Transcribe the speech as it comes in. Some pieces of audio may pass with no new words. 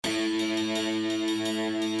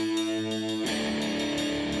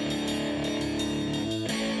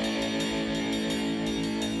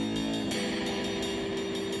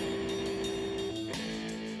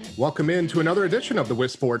Welcome in to another edition of the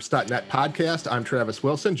WisSports.net podcast. I'm Travis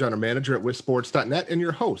Wilson, General Manager at WisSports.net, and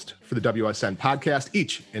your host for the WSN podcast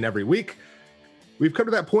each and every week. We've come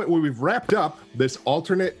to that point where we've wrapped up this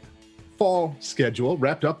alternate fall schedule,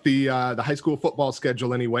 wrapped up the high school football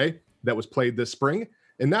schedule anyway that was played this spring,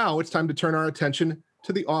 and now it's time to turn our attention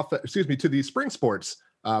to the spring sports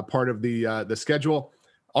part of the schedule.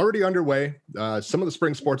 Already underway. Some of the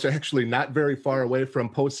spring sports are actually not very far away from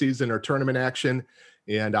postseason or tournament action.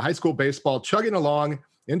 And high school baseball chugging along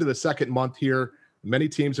into the second month here. Many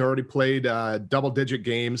teams already played double-digit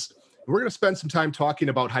games. We're going to spend some time talking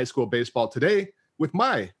about high school baseball today with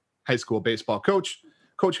my high school baseball coach,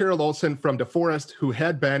 Coach Harold Olson from DeForest, who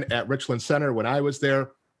had been at Richland Center when I was there.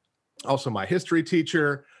 Also my history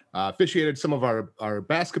teacher, officiated some of our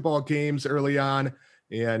basketball games early on,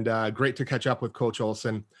 and great to catch up with Coach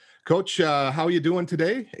Olson. Coach, how are you doing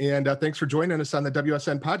today? And thanks for joining us on the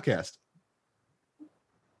WSN podcast.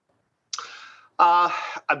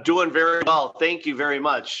 I'm doing very well. Thank you very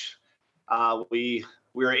much. We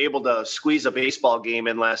were able to squeeze a baseball game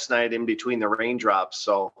in last night in between the raindrops.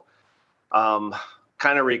 So kind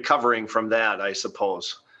of recovering from that, I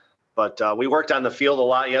suppose. But we worked on the field a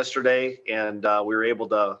lot yesterday, and we were able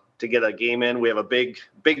to get a game in. We have a big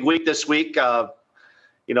week this week,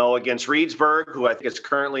 against Reedsburg, who I think is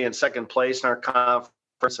currently in second place in our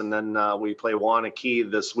conference. And then we play Waunakee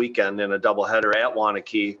this weekend in a doubleheader at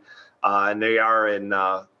Waunakee. And they are in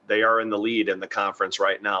the lead in the conference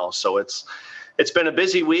right now. So it's been a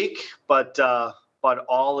busy week, but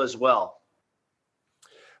all is well.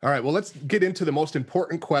 All right. Well, let's get into the most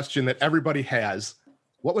important question that everybody has.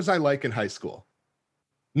 What was I like in high school?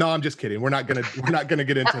 No, I'm just kidding. We're not gonna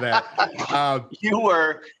get into that. You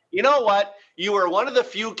know what? You were one of the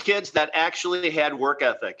few kids that actually had work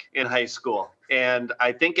ethic in high school, and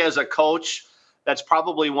I think as a coach, that's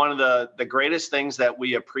probably one of the greatest things that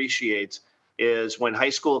we appreciate is when high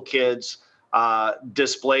school kids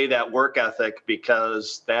display that work ethic,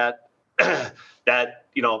 because that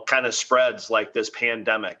kind of spreads like this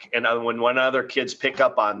pandemic. And when other kids pick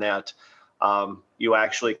up on that, you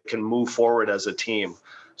actually can move forward as a team.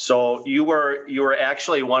 So you were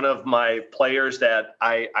actually one of my players that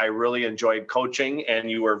I really enjoyed coaching, and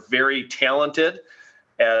you were very talented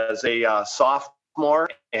as a sophomore,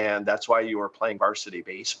 and that's why you were playing varsity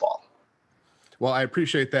baseball. Well, I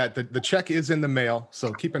appreciate that. The check is in the mail,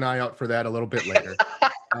 so keep an eye out for that a little bit later.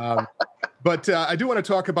 But I do want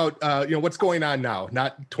to talk about what's going on now,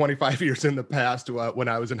 not 25 years in the past when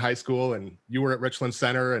I was in high school and you were at Richland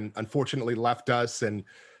Center and unfortunately left us, and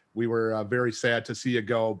we were very sad to see you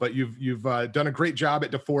go. But you've done a great job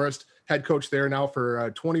at DeForest, head coach there now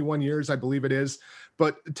for 21 years, I believe it is.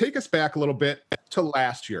 But take us back a little bit to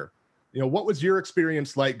last year. What was your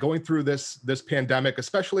experience like going through this pandemic,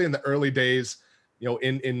 especially in the early days,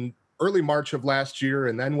 in early March of last year,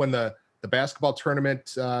 and then when the basketball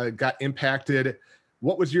tournament got impacted?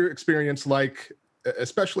 What was your experience like,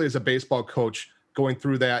 especially as a baseball coach, going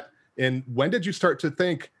through that? And when did you start to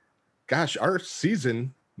think, gosh, our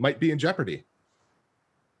season might be in jeopardy?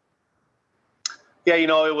 Yeah,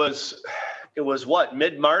 it was what,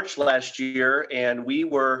 mid-March last year, and we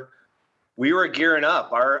were gearing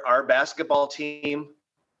up our basketball team.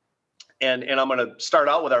 And I'm going to start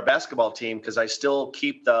out with our basketball team because I still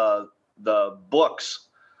keep the books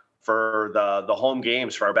for the home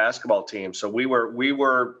games for our basketball team. So we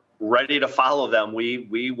were ready to follow them. We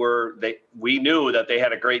knew that they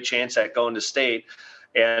had a great chance at going to state,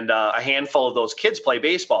 and a handful of those kids play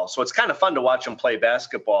baseball. So it's kind of fun to watch them play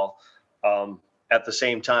basketball at the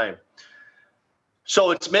same time.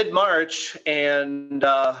 So it's mid-March, and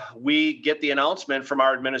we get the announcement from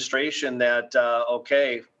our administration that,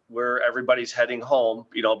 everybody's heading home,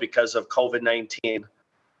 because of COVID-19.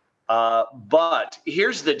 But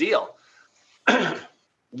here's the deal.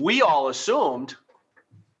 We all assumed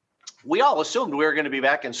we were going to be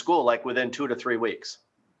back in school like within 2 to 3 weeks.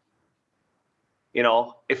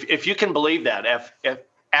 If you can believe that, if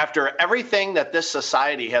after everything that this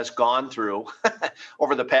society has gone through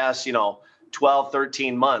over the past, 12,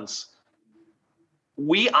 13 months,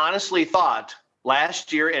 we honestly thought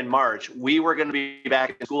last year in March, we were going to be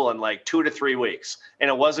back in school in like 2 to 3 weeks, and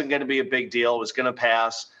it wasn't going to be a big deal. It was going to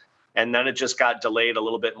pass. And then it just got delayed a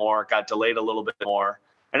little bit more,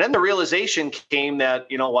 And then the realization came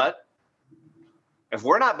that, you know what? If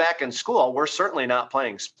we're not back in school, we're certainly not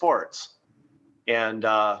playing sports. And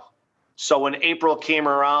so when April came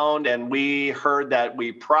around and we heard that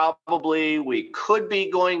we could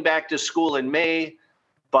be going back to school in May,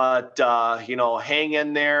 but, hang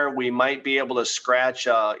in there. We might be able to scratch,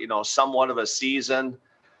 somewhat of a season.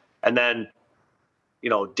 And then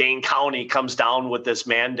Dane County comes down with this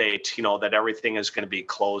mandate, that everything is going to be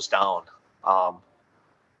closed down.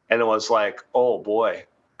 And it was like, oh boy,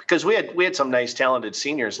 because we had some nice talented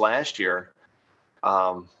seniors last year,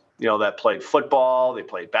 that played football, they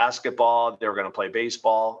played basketball, they were going to play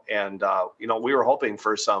baseball. And, we were hoping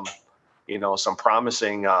for some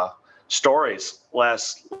promising stories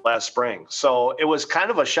last spring. So it was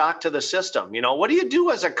kind of a shock to the system. What do you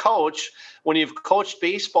do as a coach when you've coached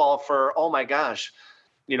baseball for, oh my gosh,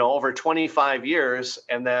 over 25 years,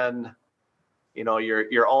 and then,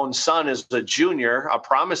 your own son is a junior, a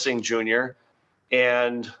promising junior,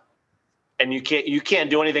 and you can't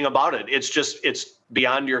do anything about it. It's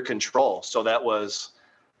beyond your control. So that was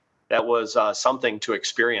something to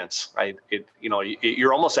experience, right?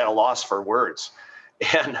 You're almost at a loss for words.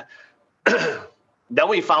 And then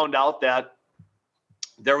we found out that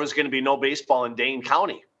there was going to be no baseball in Dane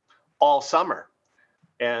County all summer.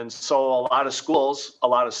 And so a lot of schools, a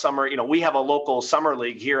lot of summer, we have a local summer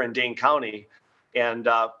league here in Dane County, and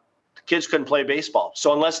kids couldn't play baseball.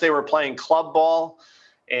 So unless they were playing club ball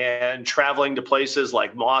and traveling to places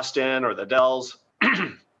like Boston or the Dells,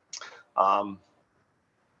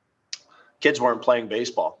 kids weren't playing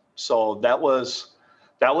baseball. So that was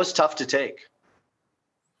tough to take.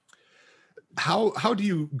 How do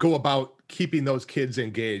you go about keeping those kids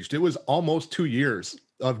engaged? It was almost 2 years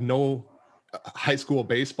of no high school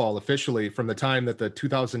baseball officially, from the time that the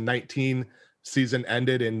 2019 season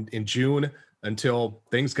ended in June until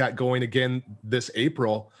things got going again this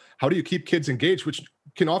April. How do you keep kids engaged, which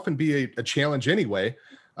can often be a challenge anyway?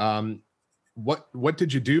 What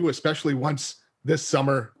did you do, especially once last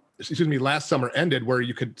summer ended, where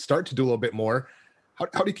you could start to do a little bit more? How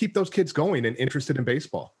do you keep those kids going and interested in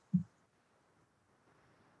baseball?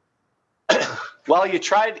 Well, you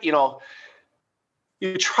try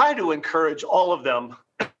to encourage all of them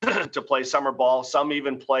to play summer ball. Some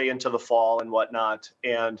even play into the fall and whatnot.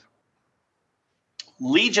 And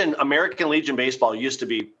American Legion baseball used to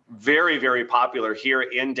be very, very popular here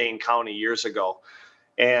in Dane County years ago.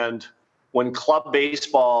 And when club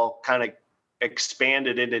baseball kind of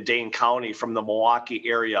expanded into Dane County from the Milwaukee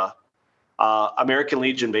area, American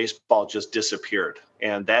Legion baseball just disappeared.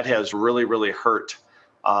 And that has really, really hurt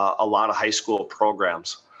a lot of high school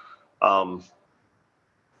programs. Because,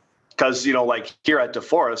 like here at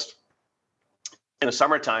DeForest in the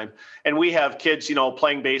summertime, and we have kids,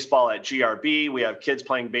 playing baseball at GRB. We have kids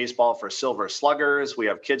playing baseball for Silver Sluggers. We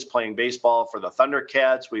have kids playing baseball for the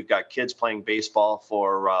Thundercats. We've got kids playing baseball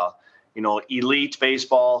for, elite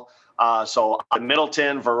baseball. So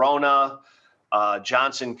Middleton, Verona,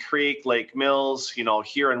 Johnson Creek, Lake Mills,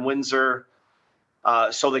 here in Windsor.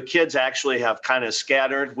 So the kids actually have kind of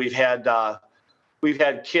scattered. We've had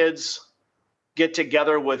kids get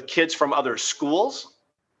together with kids from other schools,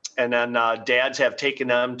 and then dads have taken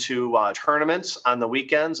them to tournaments on the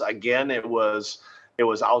weekends. Again, it was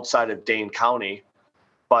outside of Dane County,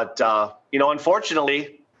 but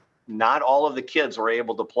unfortunately, not all of the kids were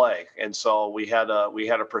able to play, and so we had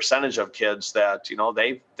a percentage of kids that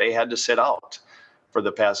they had to sit out for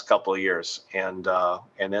the past couple of years, and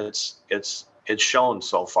it's shown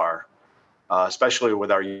so far, especially with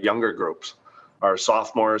our younger groups, our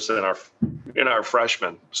sophomores and our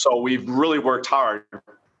freshmen. So we've really worked hard,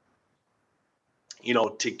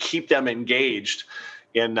 to keep them engaged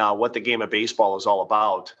in what the game of baseball is all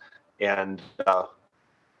about. And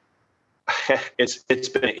it's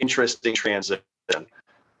been an interesting transition.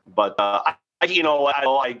 But I give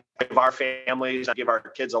our families, I give our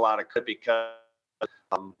kids a lot of credit, because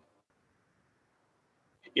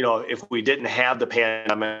if we didn't have the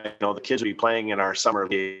pandemic, the kids would be playing in our summer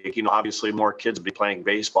league. Obviously more kids would be playing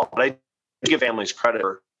baseball. But I give families credit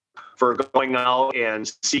for going out and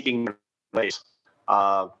seeking ways,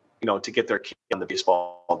 to get their kid on the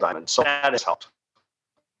baseball diamond. So that has helped.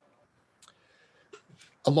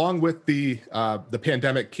 Along with the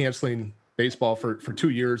pandemic canceling baseball for 2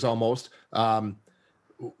 years almost,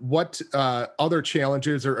 what other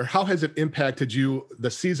challenges or how has it impacted you,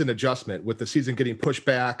 the season adjustment, with the season getting pushed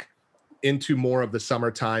back into more of the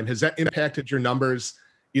summertime? Has that impacted your numbers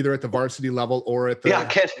either at the varsity level or at the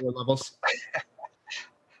lower levels?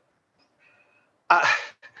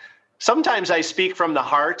 Sometimes I speak from the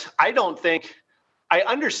heart. I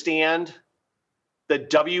understand the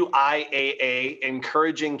WIAA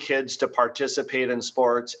encouraging kids to participate in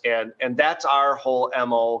sports, and that's our whole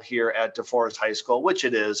MO here at DeForest High School, which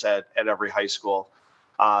it is at every high school,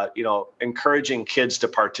 encouraging kids to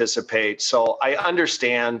participate. So I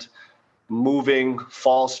understand moving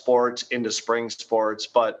fall sports into spring sports,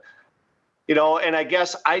 but, and I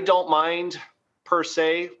guess I don't mind per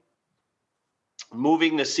se,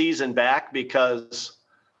 moving the season back because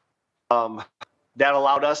that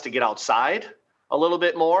allowed us to get outside a little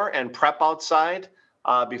bit more and prep outside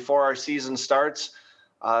before our season starts.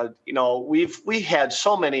 We had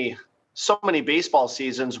so many baseball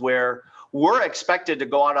seasons where we're expected to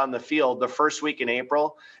go out on the field the first week in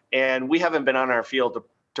April, and we haven't been on our field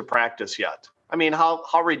to practice yet. I mean,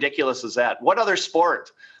 how ridiculous is that? What other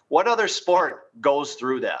sport goes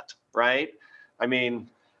through that, right? I mean,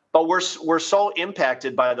 but we're so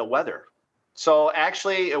impacted by the weather. So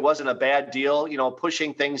actually, it wasn't a bad deal,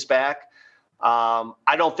 pushing things back.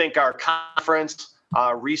 I don't think our conference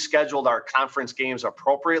rescheduled our conference games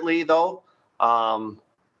appropriately, though.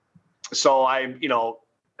 So I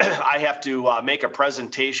have to make a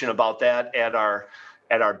presentation about that at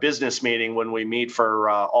our business meeting when we meet for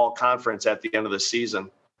all conference at the end of the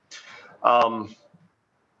season.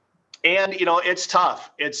 And, it's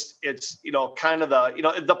tough. It's kind of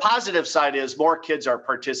the positive side is more kids are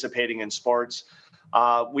participating in sports.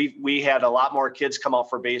 We had a lot more kids come out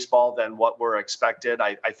for baseball than what were expected.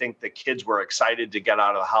 I think the kids were excited to get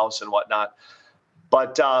out of the house and whatnot.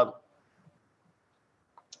 But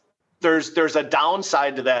there's a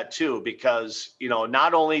downside to that too, because,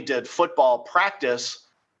 not only did football practice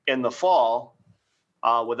in the fall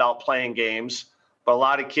without playing games, but a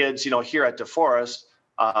lot of kids, here at DeForest,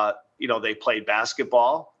 they played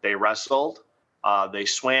basketball, they wrestled, they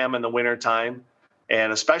swam in the wintertime.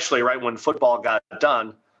 And especially right when football got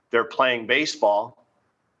done, they're playing baseball.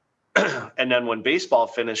 And then when baseball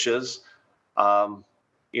finishes, toward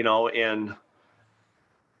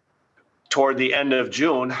the end of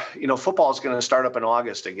June, football is going to start up in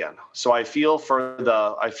August again. So I feel for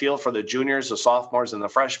the juniors, the sophomores, and the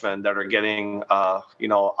freshmen that are getting, a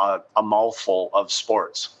mouthful of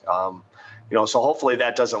sports. So hopefully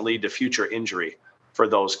that doesn't lead to future injury for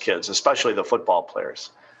those kids, especially the football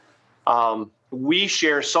players. We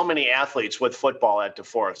share so many athletes with football at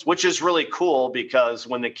DeForest, which is really cool because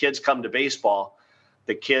when the kids come to baseball,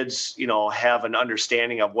 the kids, have an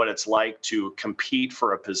understanding of what it's like to compete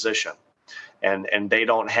for a position. And they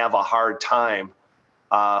don't have a hard time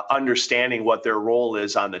understanding what their role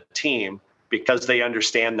is on the team because they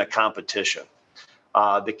understand the competition.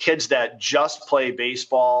 The kids that just play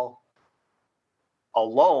baseball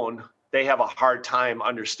alone, they have a hard time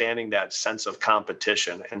understanding that sense of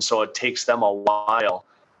competition. And so it takes them a while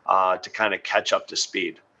to kind of catch up to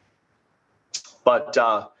speed. But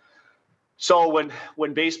so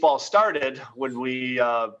when baseball started, when we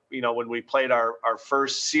played our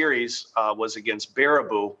first series was against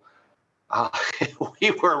Baraboo,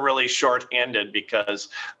 we were really shorthanded because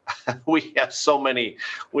we have so many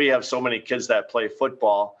kids that play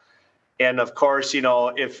football. And of course,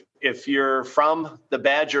 if you're from the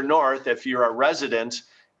Badger North, if you're a resident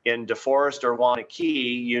in DeForest or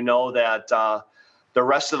Waunakee, you know that the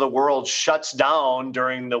rest of the world shuts down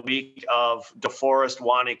during the week of DeForest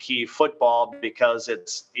Waunakee football because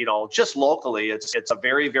it's, just locally, it's a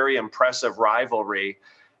very, very impressive rivalry.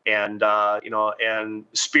 And, and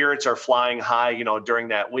spirits are flying high, during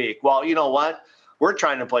that week. Well, you know what? We're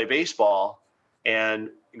trying to play baseball,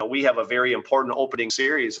 and, we have a very important opening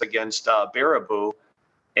series against Baraboo.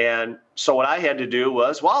 And so what I had to do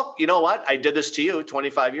was, well, you know what? I did this to you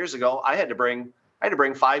 25 years ago. I had to bring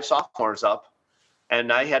 5 sophomores up,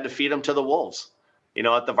 and I had to feed them to the wolves,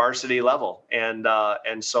 at the varsity level. And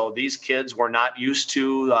so these kids were not used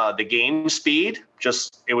to the game speed.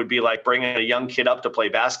 Just, it would be like bringing a young kid up to play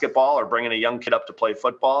basketball or bringing a young kid up to play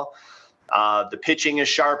football. The pitching is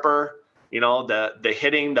sharper, the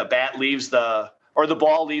hitting, the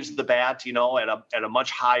ball leaves the bat, at a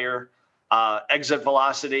much higher exit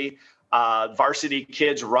velocity. Varsity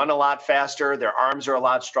kids run a lot faster. Their arms are a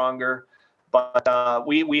lot stronger. But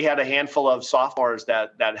we had a handful of sophomores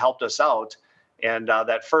that helped us out. And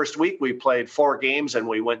that first week we played 4 games and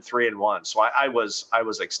we went 3-1. So I was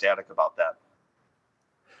ecstatic about that.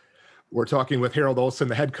 We're talking with Harold Olson,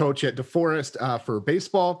 the head coach at DeForest for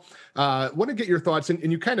baseball. Want to get your thoughts,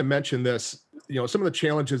 and you kind of mentioned this, some of the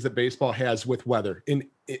challenges that baseball has with weather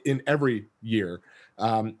in every year.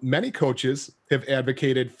 Many coaches have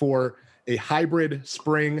advocated for a hybrid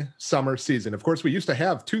spring-summer season. Of course, we used to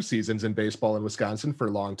have 2 seasons in baseball in Wisconsin for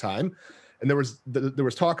a long time, and there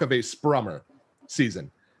was talk of a sprummer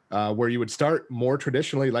season where you would start more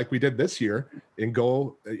traditionally like we did this year and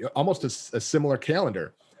go almost a similar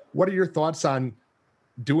calendar. What are your thoughts on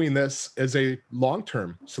doing this as a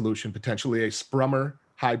long-term solution, potentially a sprummer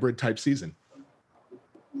hybrid type season?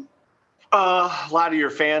 A lot of your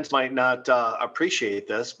fans might not appreciate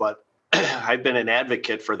this, but I've been an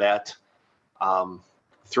advocate for that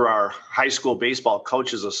through our high school baseball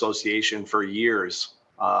coaches association for years.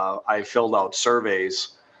 I filled out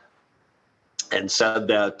surveys and said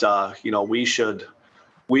that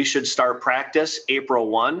we should start practice April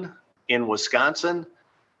 1 in Wisconsin.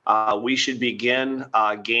 We should begin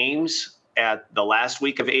games at the last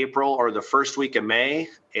week of April or the first week of May,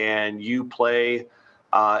 and you play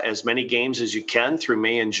as many games as you can through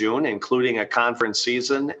May and June, including a conference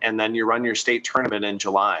season, and then you run your state tournament in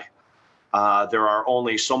July. There are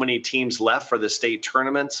only so many teams left for the state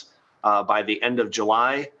tournaments by the end of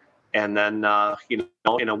July, and then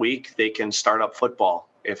in a week they can start up football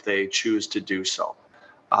if they choose to do so.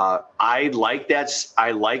 I like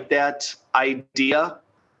that idea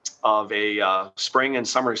of a spring and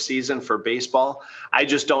summer season for baseball. I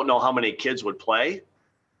just don't know how many kids would play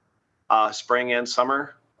spring and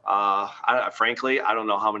summer. Frankly, I don't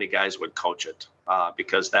know how many guys would coach it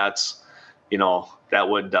because that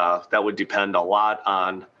would depend a lot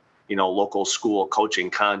on local school coaching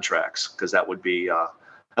contracts, because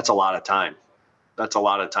that's a lot of time. That's a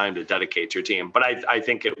lot of time to dedicate to your team. But I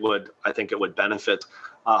think it would benefit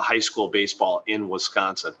high school baseball in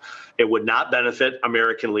Wisconsin. It would not benefit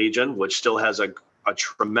American Legion, which still has a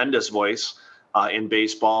tremendous voice in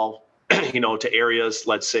baseball, to areas,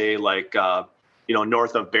 let's say, like,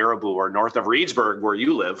 north of Baraboo or north of Reedsburg, where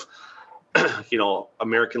you live.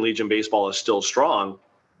 American Legion baseball is still strong.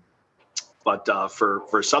 But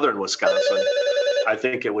for southern Wisconsin, I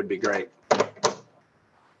think it would be great.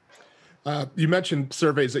 You mentioned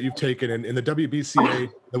surveys that you've taken, and the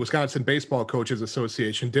WBCA, the Wisconsin Baseball Coaches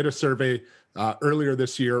Association, did a survey earlier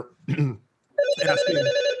this year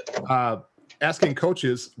asking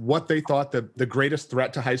coaches what they thought the greatest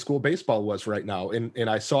threat to high school baseball was right now. And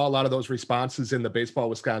I saw a lot of those responses in the Baseball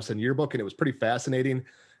Wisconsin yearbook, and it was pretty fascinating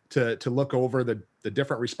to look over the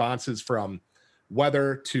different responses, from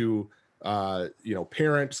weather to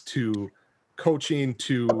parents to coaching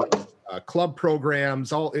to club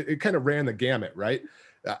programs. It kind of ran the gamut, right?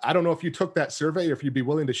 I don't know if you took that survey, or if you'd be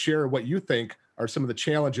willing to share what you think are some of the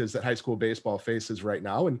challenges that high school baseball faces right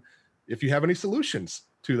now, and if you have any solutions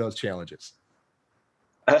to those challenges.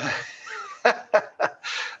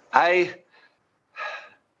 I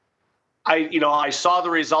saw the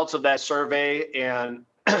results of that survey, and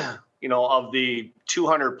of the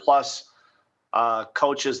 200 plus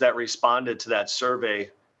coaches that responded to that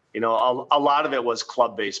survey, a lot of it was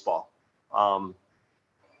club baseball.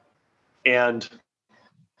 And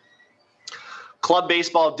club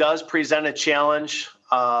baseball does present a challenge.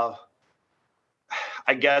 I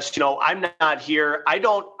guess, I'm not here. I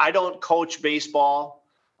don't coach baseball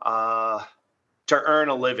to earn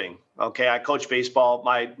a living. Okay. I coach baseball.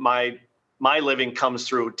 My living comes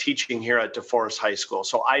through teaching here at DeForest High School.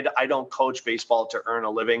 So I don't coach baseball to earn a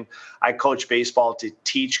living. I coach baseball to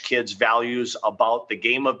teach kids values about the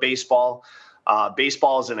game of baseball.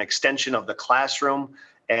 Baseball is an extension of the classroom,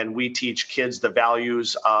 and we teach kids the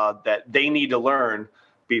values that they need to learn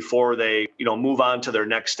before they, move on to their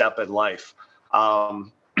next step in life.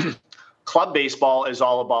 Club baseball is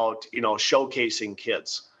all about, showcasing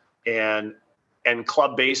kids, and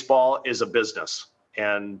club baseball is a business.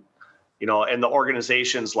 And and the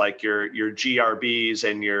organizations like your GRBs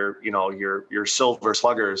and your Silver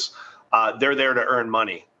Sluggers, they're there to earn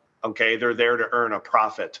money. Okay, they're there to earn a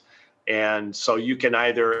profit. And so you can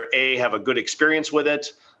either A, have a good experience with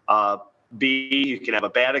it, B, you can have a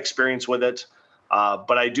bad experience with it.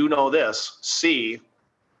 But I do know this, C,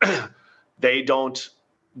 they don't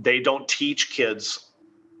teach kids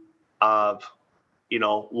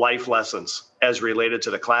life lessons as related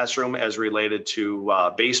to the classroom, as related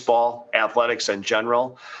to baseball, athletics in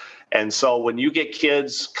general. And so when you get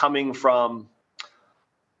kids coming from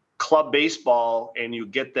club baseball and you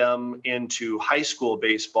get them into high school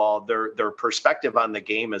baseball, their perspective on the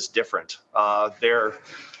game is different.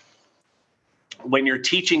 When you're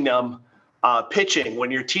teaching them pitching,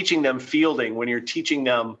 when you're teaching them fielding, when you're teaching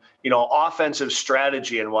them, offensive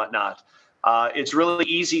strategy and whatnot, it's really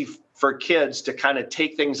easy for kids to kind of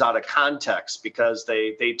take things out of context, because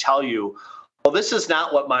they tell you, well, this is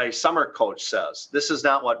not what my summer coach says. This is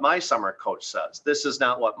not what my summer coach says. This is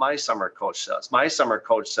not what my summer coach says. My summer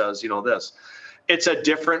coach says, this. It's a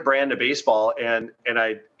different brand of baseball, and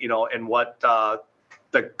what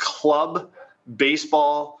the club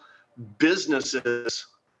baseball businesses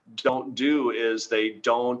don't do is they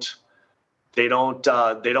don't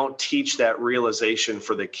teach that realization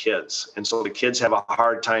for the kids. And so the kids have a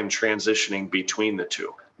hard time transitioning between the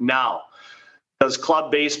two. Now, does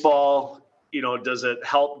club baseball, does it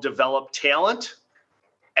help develop talent?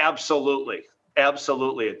 Absolutely.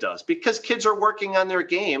 Absolutely it does. Because kids are working on their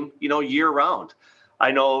game, year round.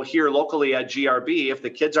 I know here locally at GRB, if the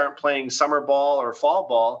kids aren't playing summer ball or fall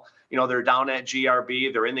ball, they're down at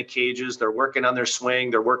GRB, they're in the cages, they're working on their swing,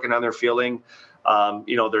 they're working on their fielding.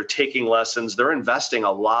 They're taking lessons, they're investing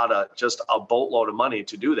just a boatload of money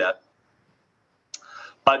to do that.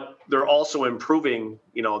 But they're also improving,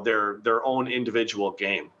 their own individual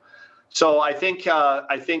game. So I think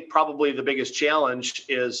probably the biggest challenge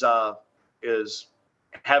is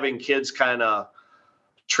having kids kind of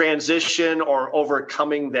transition or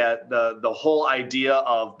overcoming that the whole idea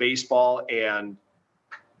of baseball and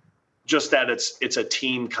just that it's a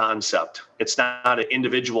team concept. It's not an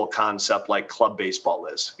individual concept like club baseball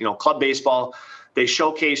is. Club baseball, they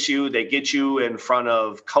showcase you, they get you in front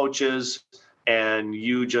of coaches, and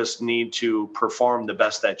you just need to perform the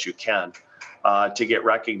best that you can to get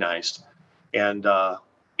recognized. And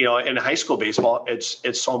in high school baseball,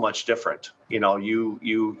 it's so much different.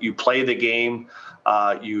 You play the game,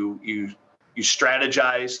 you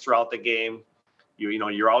strategize throughout the game.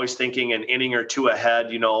 You're always thinking an inning or two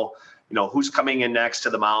ahead. Who's coming in next to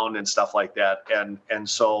the mound and stuff like that. And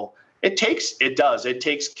so it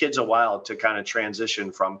takes kids a while to kind of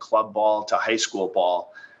transition from club ball to high school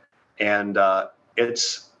ball. And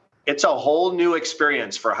it's a whole new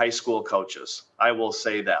experience for high school coaches. I will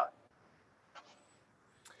say that.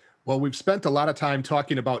 Well, we've spent a lot of time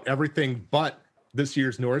talking about everything but this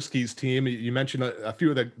year's Norskies team. You mentioned a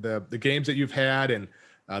few of the games that you've had and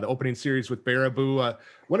the opening series with Baraboo. I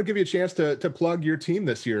want to give you a chance to plug your team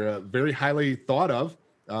this year. Very highly thought of.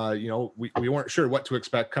 We weren't sure what to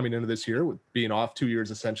expect coming into this year, with being off 2 years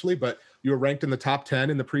essentially, but you were ranked in the top 10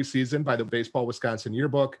 in the preseason by the Baseball Wisconsin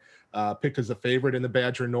Yearbook, picked as a favorite in the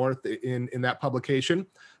Badger North in that publication.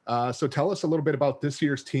 So tell us a little bit about this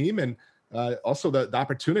year's team and also the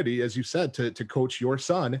opportunity, as you said, to coach your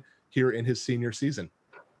son here in his senior season.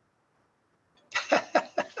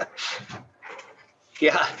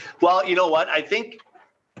 Yeah. Well, you know what? I think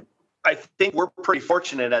we're pretty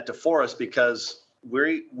fortunate at DeForest because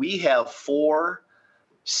we have 4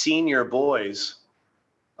 senior boys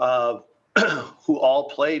who all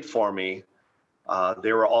played for me.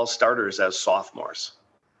 They were all starters as sophomores.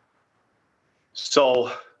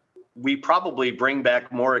 So we probably bring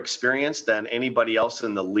back more experience than anybody else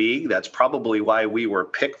in the league. That's probably why we were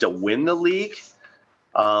picked to win the league.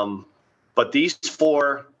 But these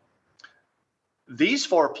four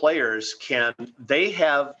players they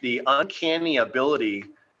have the uncanny ability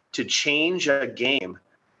to change a game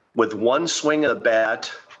with one swing of the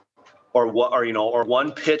bat or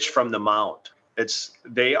one pitch from the mound.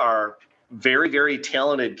 They are very, very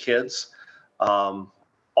talented kids.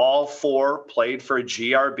 All 4 played for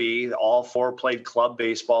GRB. All 4 played club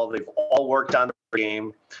baseball. They've all worked on the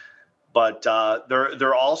game, but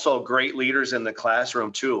they're also great leaders in the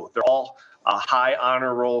classroom too. They're all high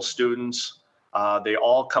honor roll students. They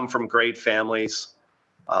all come from great families.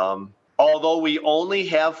 Although we only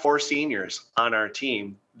have 4 seniors on our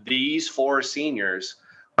team, these 4 seniors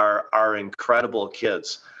are incredible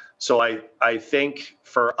kids. So I think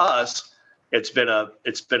for us, it's been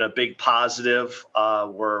a big positive.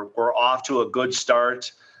 We're off to a good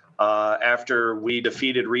start after we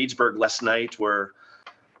defeated Reedsburg last night.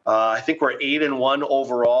 I think we're 8-1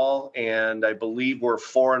 overall, and I believe we're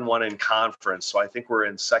 4-1 in conference. So I think we're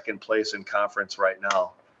in second place in conference right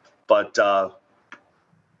now. But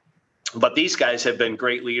these guys have been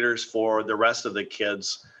great leaders for the rest of the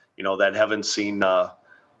kids, that haven't seen a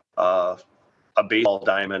baseball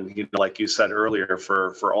diamond, like you said earlier,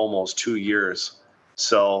 for almost 2 years.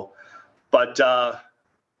 So, but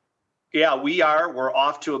yeah, we're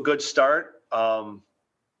off to a good start.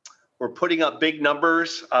 We're putting up big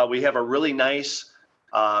numbers. We have a really nice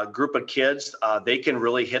group of kids. They can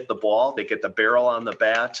really hit the ball. They get the barrel on the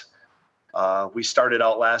bat. We started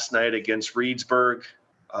out last night against Reedsburg.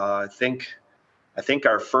 I think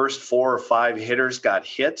our first 4 or 5 hitters got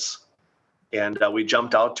hits. And we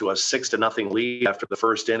jumped out to a 6-0 lead after the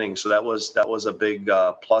first inning. So that was a big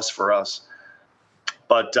plus for us.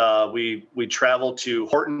 But we traveled to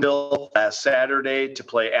Hortonville last Saturday to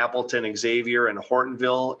play Appleton Xavier in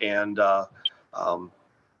Hortonville. And,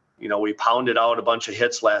 we pounded out a bunch of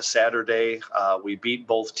hits last Saturday. We beat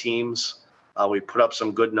both teams. We put up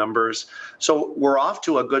some good numbers. So we're off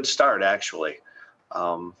to a good start, actually.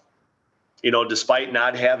 Despite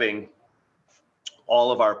not having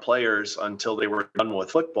all of our players until they were done with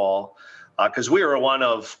football, because we were one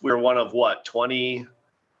of what, 20,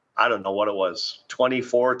 I don't know what it was,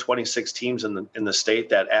 24, 26 teams in the state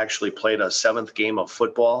that actually played a 7th game of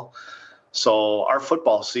football. So our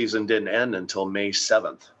football season didn't end until May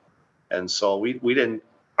 7th. And so we didn't,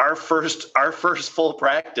 our first full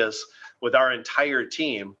practice with our entire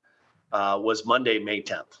team was Monday, May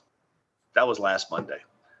 10th. That was last Monday.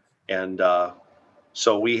 And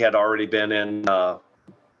So we had already been in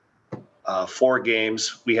 4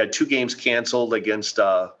 games. We had 2 games canceled against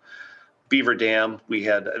Beaver Dam.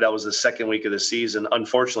 That was the second week of the season.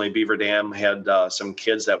 Unfortunately, Beaver Dam had some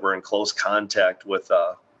kids that were in close contact with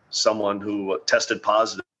someone who tested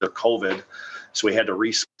positive for COVID. So we had to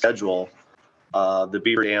reschedule the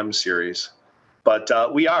Beaver Dam series. But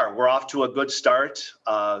we're off to a good start.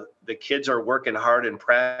 The kids are working hard in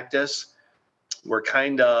practice. We're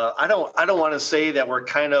kind of, I don't want to say that we're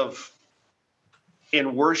kind of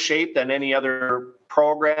in worse shape than any other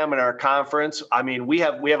program in our conference. I mean, we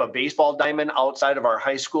have a baseball diamond outside of our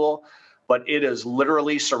high school, but it is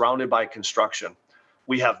literally surrounded by construction.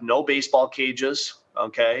 We have no baseball cages.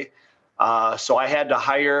 Okay. So I had to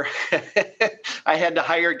hire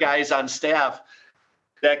guys on staff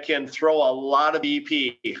that can throw a lot of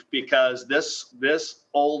BP, because this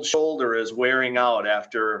old shoulder is wearing out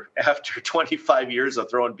after 25 years of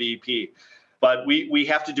throwing BP. But we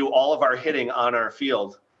have to do all of our hitting on our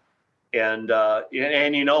field. And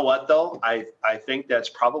you know what, though? I think that's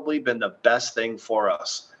probably been the best thing for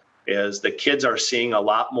us, is the kids are seeing a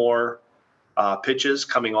lot more pitches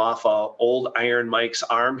coming off old Iron Mike's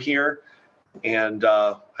arm here. And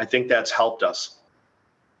I think that's helped us.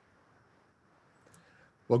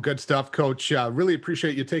 Well, good stuff, Coach. Really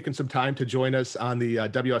appreciate you taking some time to join us on the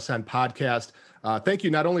WSN podcast. Thank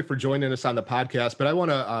you not only for joining us on the podcast, but I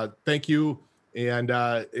want to thank you and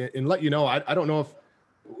let you know, I don't know if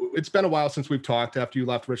it's been a while since we've talked after you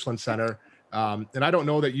left Richland Center. And I don't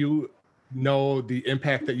know that you know the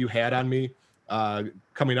impact that you had on me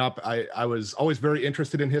coming up. I was always very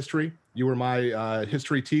interested in history. You were my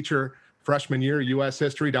history teacher freshman year, U.S.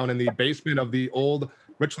 history, down in the basement of the old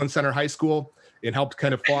Richland Center High School. It helped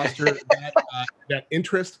kind of foster that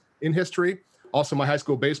interest in history. Also, my high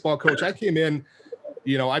school baseball coach. I came in,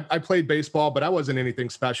 I played baseball, but I wasn't anything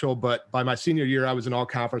special. But by my senior year, I was an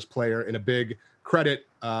all-conference player, and a big credit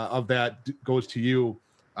of that goes to you.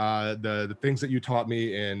 The things that you taught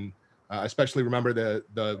me, and especially remember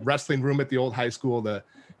the wrestling room at the old high school, the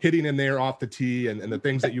hitting in there off the tee, and the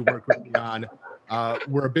things that you worked with me on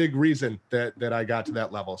were a big reason that I got to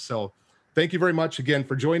that level. So thank you very much again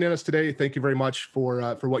for joining us today. Thank you very much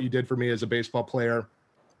for what you did for me as a baseball player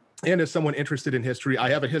and as someone interested in history. I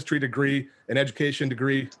have a history degree, an education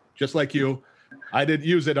degree, just like you. I didn't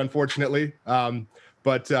use it, unfortunately.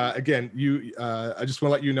 But again, I just want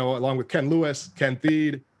to let you know, along with Ken Lewis, Ken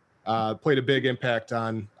Thied, played a big impact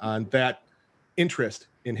on that interest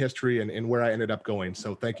in history and where I ended up going.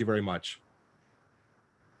 So thank you very much.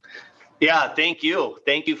 Yeah, thank you.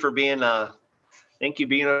 Thank you for being a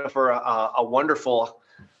wonderful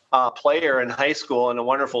player in high school and a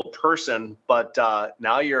wonderful person. But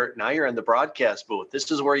now you're in the broadcast booth.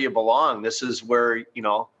 This is where you belong. This is where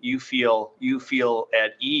you feel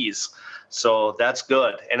at ease. So that's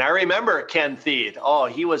good. And I remember Ken Thied. Oh,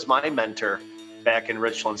 he was my mentor back in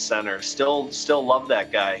Richland Center. Still love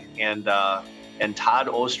that guy. And Todd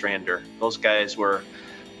Ostrander. Those guys were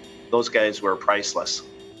priceless.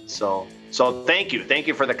 So thank you. Thank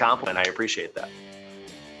you for the compliment. I appreciate that.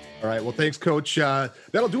 All right. Well, thanks, Coach.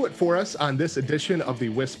 That'll do it for us on this edition of the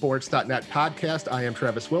WisSports.net podcast. I am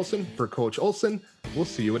Travis Wilson for Coach Olson. We'll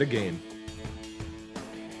see you at a game.